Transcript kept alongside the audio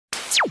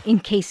in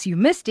case you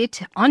missed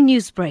it on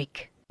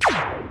Newsbreak.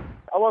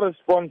 Our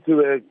response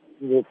to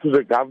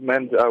the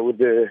government with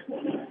the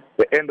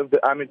end of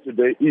the army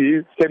today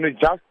is, can we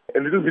just a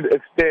little bit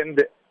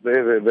extend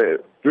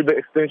do the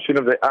extension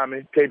of the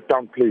army, Cape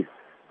Town, please.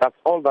 That's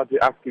all that we're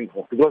asking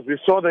for. Because we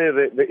saw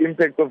the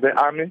impact of the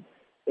army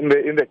in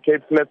the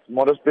Cape Flats,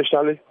 more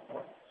especially.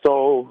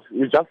 So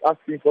we're just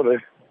asking for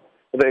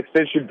the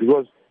extension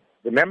because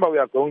remember we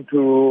are going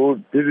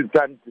to visit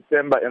time in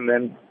December and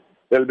then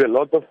there'll be a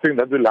lot of things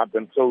that will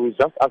happen. So we're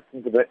just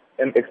asking for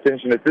an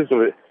extension at least of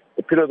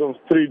a period of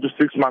 3 to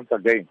 6 months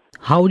again.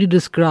 How would you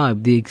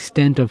describe the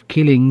extent of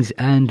killings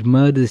and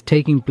murders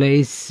taking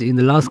place in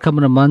the last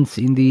couple of months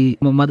in the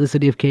mother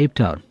city of Cape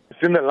Town?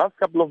 In the last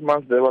couple of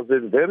months, there was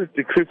a very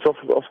decrease of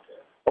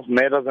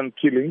murders and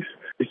killings.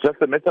 It's just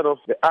a matter of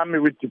the army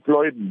we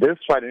deployed this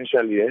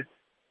financial year,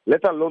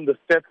 let alone the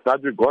stats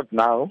that we got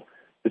now.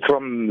 It's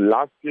from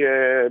last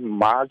year,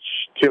 March,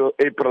 till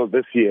April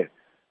this year.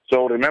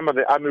 So remember,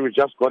 the army, we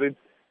just got it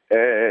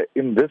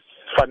in this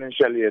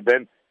financial year.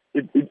 Then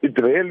it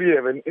really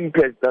have an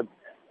impact that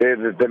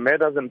the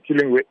murders and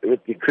killing will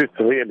decrease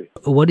really.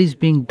 What is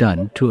being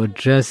done to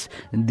address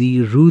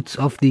the roots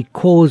of the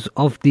cause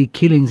of the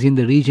killings in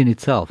the region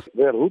itself?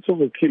 The roots of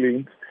the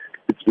killing,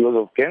 it's because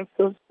of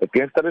gangsters. The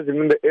gangsterism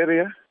in the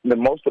area. In the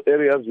most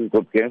areas we've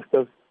got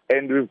gangsters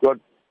and we've got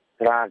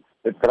drugs.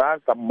 The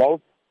drugs are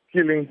most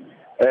killing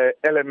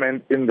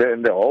element in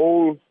the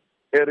whole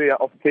area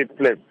of Cape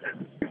Flats.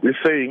 We're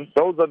saying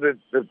those are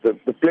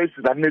the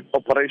places that need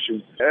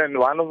operations. And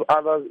one of the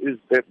others is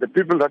the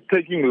people that are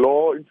taking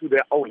law into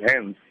their own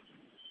hands.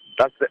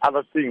 That's the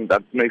other thing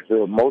that makes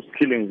the most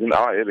killings in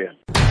our area.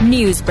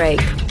 Newsbreak,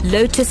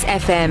 Lotus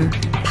FM,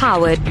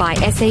 powered by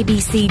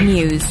SABC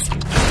News.